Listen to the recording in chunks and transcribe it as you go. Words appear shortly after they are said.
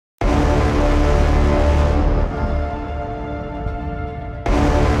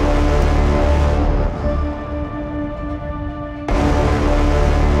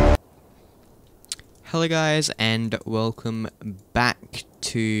Hello guys and welcome back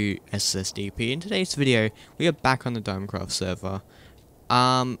to SSSDP. In today's video we are back on the DiamondCraft server.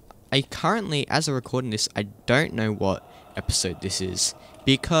 I currently, as I'm recording this, I don't know what episode this is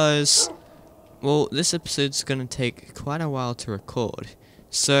because, well, this episode's gonna take quite a while to record.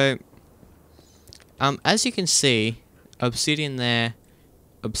 So as you can see, obsidian there,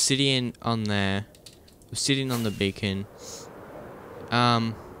 obsidian on there, obsidian on the beacon.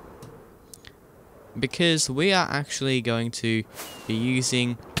 Because we are actually going to be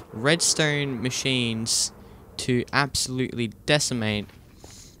using redstone machines to absolutely decimate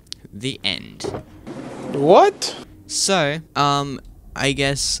the end. What? So, I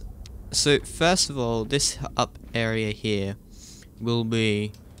guess, so first of all, this up area here we'll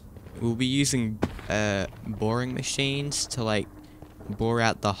be using boring machines to like bore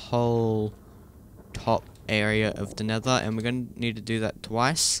out the whole top area of the nether, and we're going to need to do that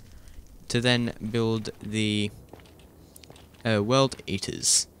twice to then build the world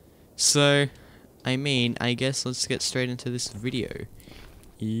eaters. So, I guess let's get straight into this video.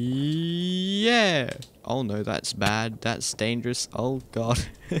 Yeah! Oh no, that's bad. That's dangerous. Oh god.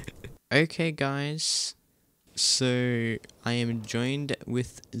 Okay, guys. So I'm joined by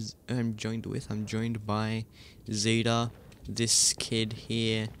Zeeda, this kid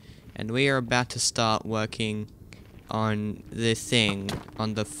here, and we are about to start working on the thing,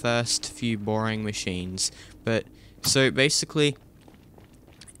 on the first few boring machines. But so basically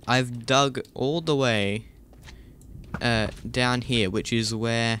I've dug all the way down here, which is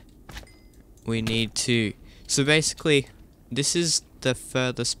where we need to, so basically this is the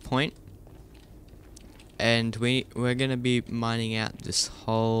furthest point, and we're gonna be mining out this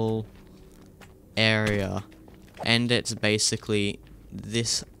whole area, and it's basically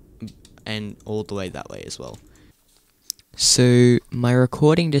this and all the way that way as well. So my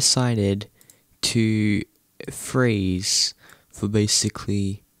recording decided to freeze for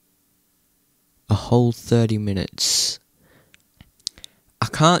basically a whole 30 minutes. I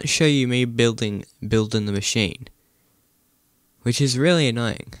can't show you me building the machine, which is really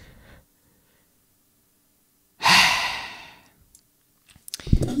annoying.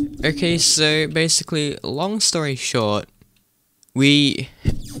 Okay, so basically, long story short, we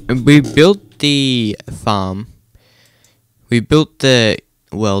built the farm. We built the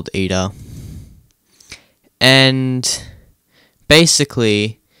world eater, and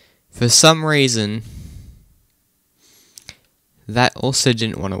basically, for some reason, that also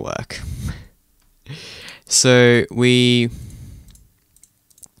didn't want to work. So we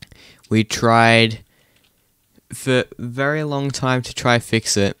tried for a very long time to try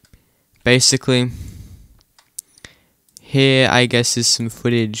fix it. Basically, here I guess is some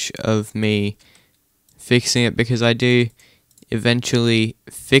footage of me fixing it, because I do eventually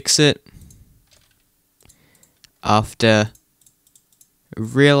fix it after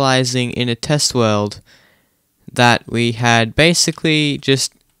realizing in a test world that we had basically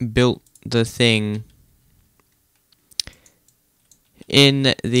just built the thing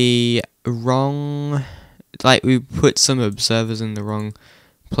in the wrong, like we put some observers in the wrong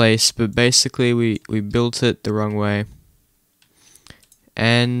place, but basically we built it the wrong way.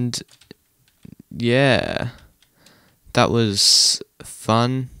 And yeah, that was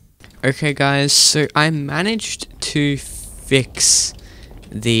fun. Okay guys, so I managed to fix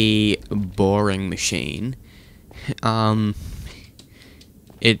the boring machine.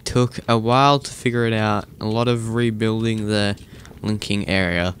 It took a while to figure it out, a lot of rebuilding the linking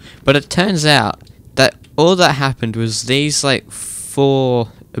area, but it turns out that all that happened was these like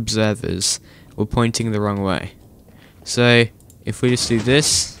 4 observers were pointing the wrong way. So if we just do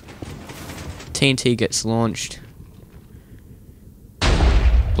this, TNT gets launched,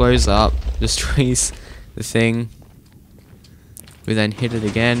 blows up, destroys the thing. We then hit it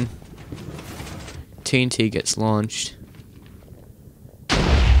again, TNT gets launched,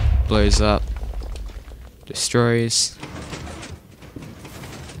 blows up, destroys,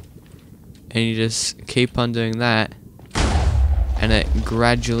 and you just keep on doing that, and it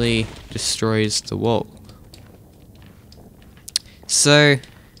gradually destroys the wall. So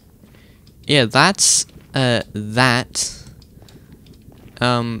yeah, that's that.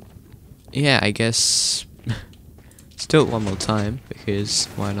 Yeah, I guess let's do it one more time, because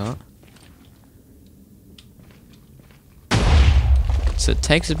why not? So it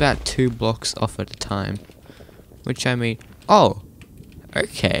takes about 2 blocks off at a time, which oh,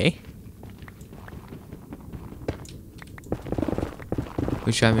 okay.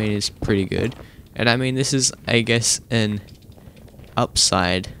 Which is pretty good. And this is, I guess, an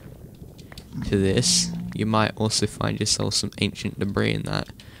upside to this. You might also find yourself some ancient debris in that.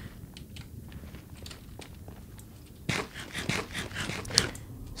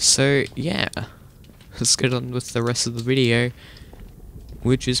 So yeah, let's get on with the rest of the video,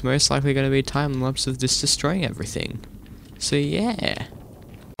 which is most likely going to be a time lapse of this destroying everything. So yeah.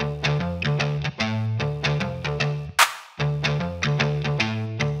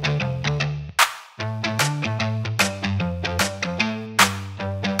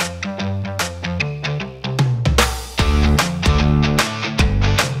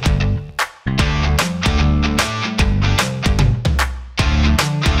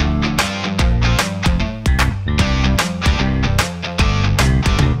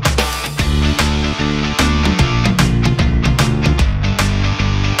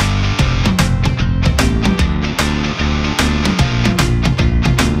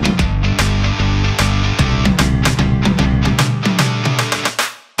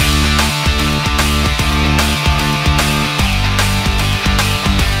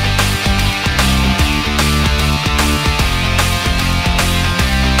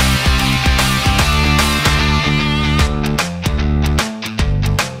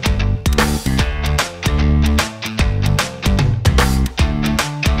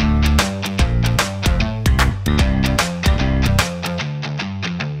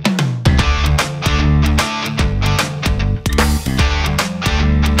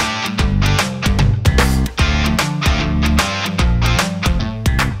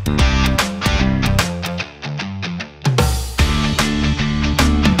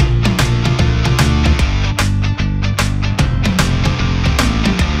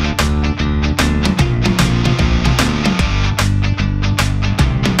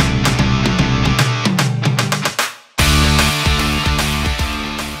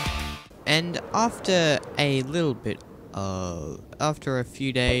 And after a little bit of, after a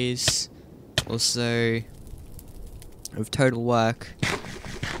few days or so of total work,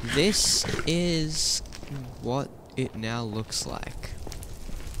 this is what it now looks like.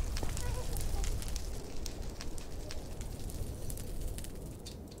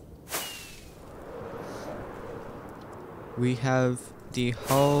 We have the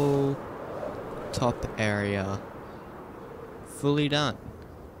whole top area fully done.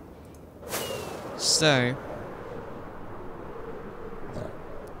 So,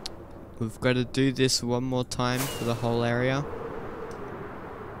 we've got to do this one more time for the whole area.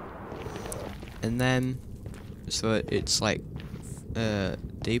 And then, so it's like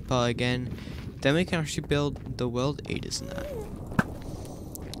deeper again. Then we can actually build the world eaters in that.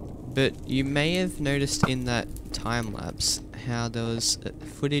 But you may have noticed in that time lapse how there was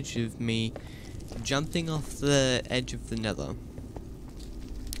footage of me jumping off the edge of the nether.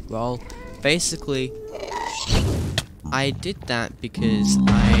 Well, basically, I did that because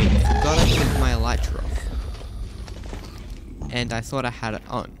I forgot I took my elytra off. And I thought I had it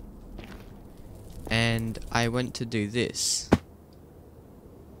on. And I went to do this.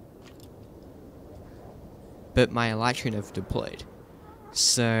 But my elytra never deployed.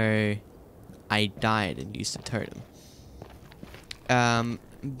 So I died and used a totem.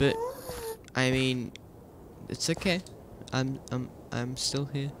 But I mean, it's okay. I'm still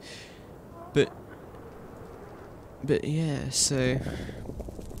here. But yeah, so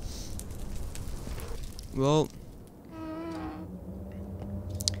well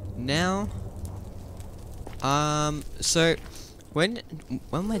now so when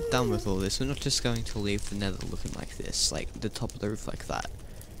we're done with all this, we're not just going to leave the nether looking like this, like the top of the roof like that.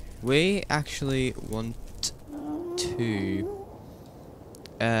 We actually want to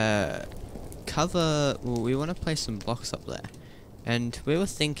cover, well, we want to place some blocks up there, and we were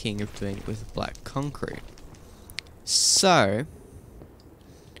thinking of doing it with black concrete. So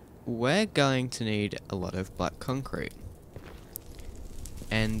we're going to need a lot of black concrete,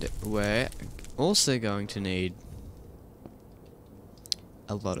 and we're also going to need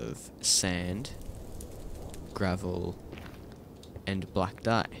a lot of sand, gravel, and black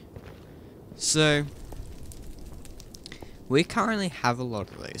dye. So we currently have a lot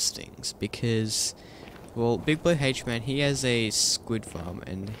of those things because, well, Big Boy H-Man, he has a squid farm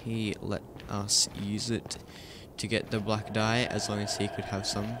and he let us use it to get the black dye as long as he could have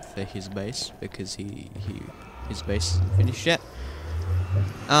some for his base, because his base isn't finished yet.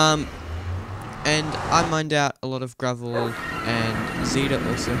 And I mined out a lot of gravel, and Zeeda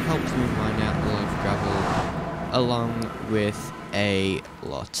also helped me mine out a lot of gravel, along with a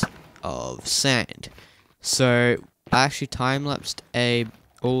lot of sand. So I actually time-lapsed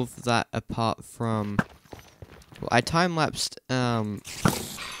all of that apart from, well, I time-lapsed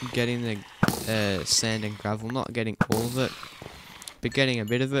getting the sand and gravel, not getting all of it, but getting a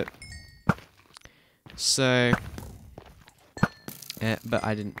bit of it. So but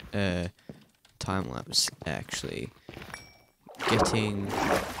I didn't time-lapse actually getting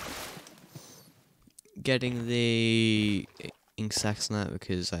getting the ink sacks now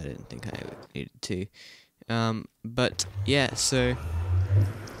because I didn't think I needed to. But yeah, so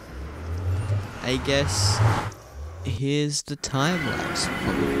I guess here's the time lapse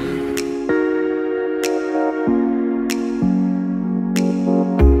probably.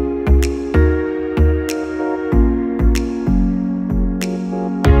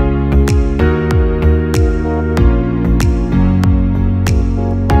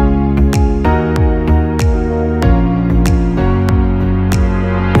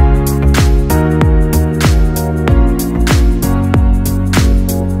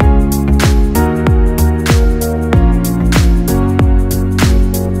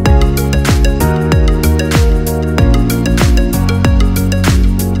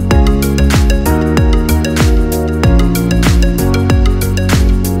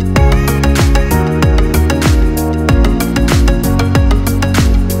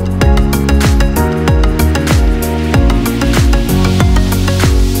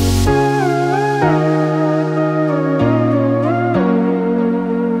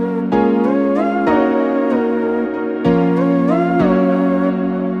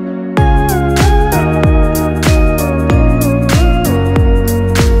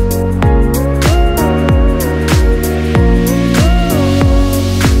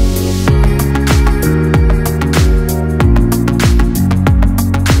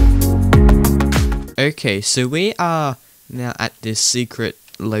 Okay, so we are now at this secret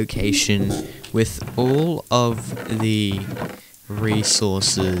location with all of the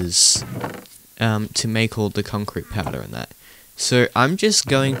resources to make all the concrete powder and that. So I'm just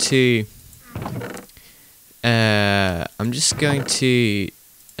going to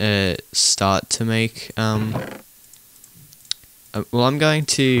start to make well, I'm going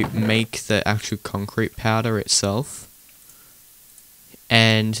to make the actual concrete powder itself,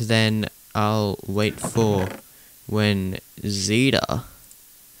 and then I'll wait for when Zeeda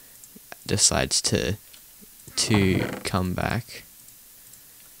decides to come back,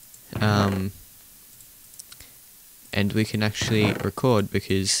 and we can actually record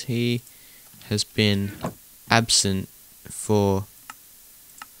because he has been absent for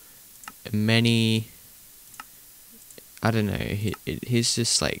many, I don't know, he's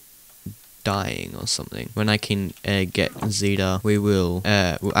just like dying or something. When I can get Zeeda, we'll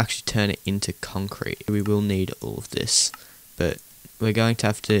actually turn it into concrete. We will need all of this, but we're going to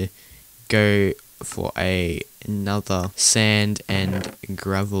have to go for another sand and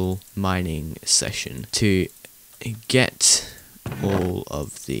gravel mining session to get all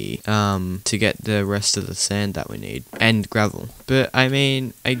of the to get the rest of the sand that we need and gravel. But I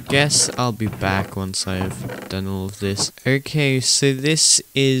mean, I guess I'll be back once I've done all of this. Okay, so this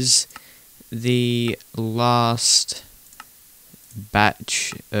is the last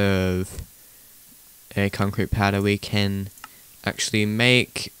batch of concrete powder we can actually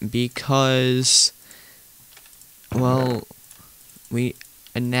make, because, well, we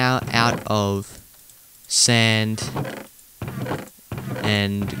are now out of sand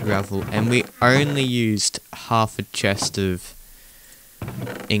and gravel, and we only used half a chest of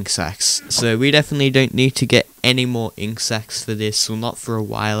ink sacks, so we definitely don't need to get any more ink sacks for this, well, not for a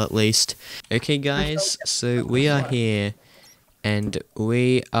while at least. Okay guys, so we are here and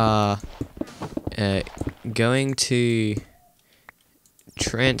we are going to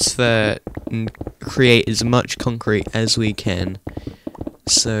transfer and create as much concrete as we can,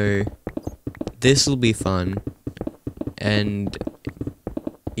 so this will be fun, and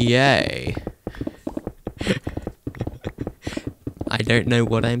yay. I don't know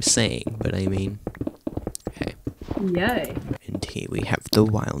what I'm saying, but I mean, hey. Yay. And here we have the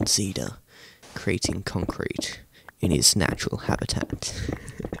wild Zeeda creating concrete in his natural habitat.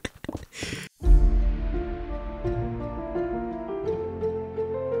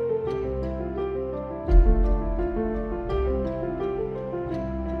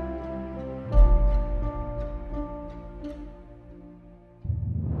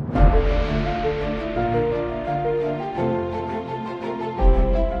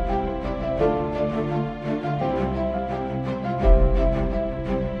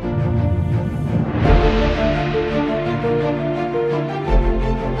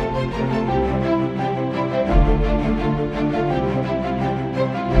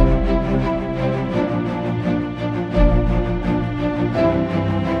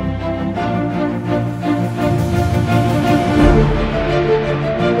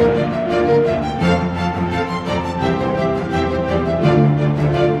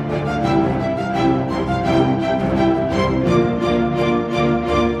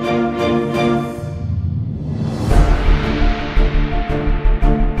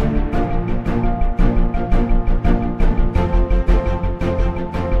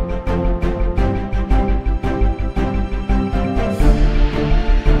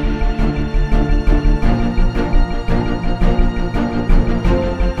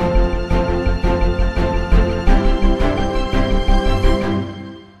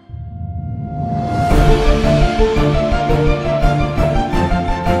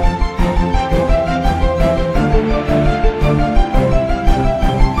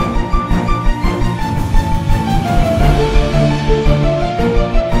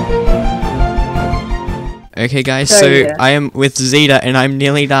 Okay, guys, So, so yeah. I am with Zeeda, and I'm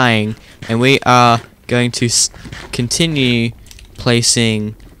nearly dying, and we are going to continue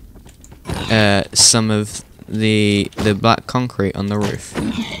placing some of the black concrete on the roof.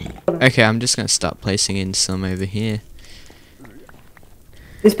 Okay, I'm just gonna start placing in some over here.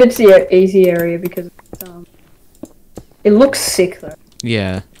 This bit's the easy area because it looks sick though.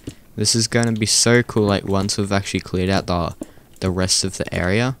 Yeah, this is gonna be so cool. Like once we've actually cleared out the rest of the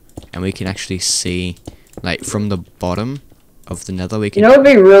area, and we can actually see, like from the bottom of the nether, we can. You know what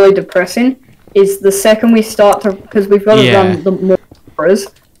would be really depressing is the second we start to, because we've got to run the more cameras,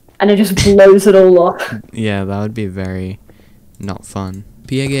 and it just blows it all up. Yeah, that would be very not fun.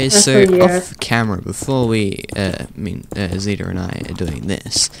 But yeah, guys, so Yeah. off camera, before we, Zeeda and I are doing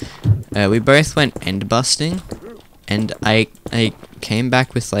this, we both went end busting, and I came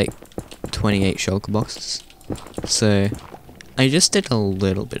back with like 28 shulker boxes. So I just did a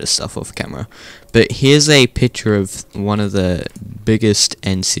little bit of stuff off camera. But here's a picture of one of the biggest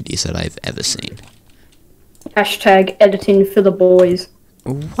end cities that I've ever seen. Hashtag editing for the boys.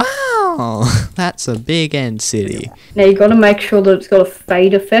 Wow, that's a big end city. Now you got to make sure that it's got a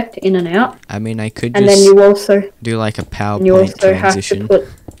fade effect in and out. I mean, I could And just then you also do like a PowerPoint transition. have to put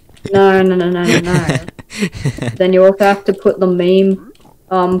no. Then you also have to put the meme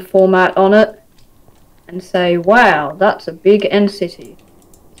format on it and say, wow, that's a big end city.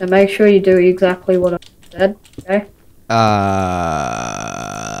 So make sure you do exactly what I said, okay?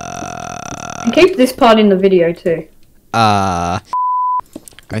 And keep this part in the video too.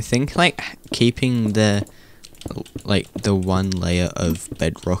 I think like keeping the one layer of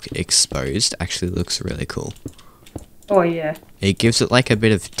bedrock exposed actually looks really cool. Oh yeah. It gives it like a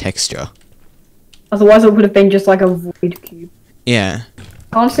bit of texture. Otherwise it would have been just like a void cube. Yeah.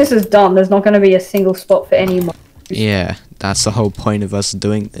 Once this is done, there's not going to be a single spot for any more. Yeah, that's the whole point of us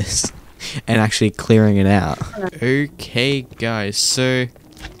doing this. And actually clearing it out. Okay, guys, so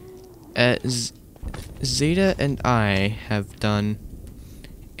Zeeda and I have done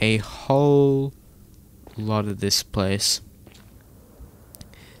a whole lot of this place.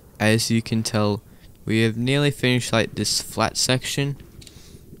 As you can tell, we have nearly finished like this flat section.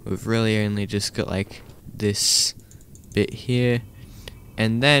 We've really only just got like this bit here,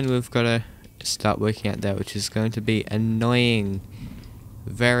 and then we've got to start working out there, which is going to be annoying,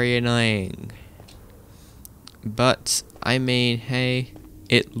 very annoying. But I mean, hey,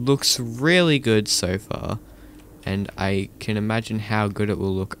 it looks really good so far, and I can imagine how good it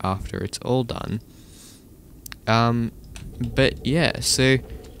will look after it's all done. But yeah, so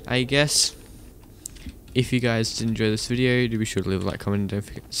I guess if you guys did enjoy this video, do be sure to leave a like, comment, and don't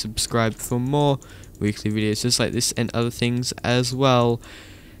forget to subscribe for more weekly videos just like this and other things as well.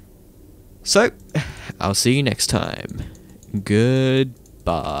 So, I'll see you next time.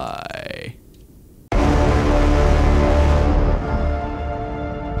 Goodbye.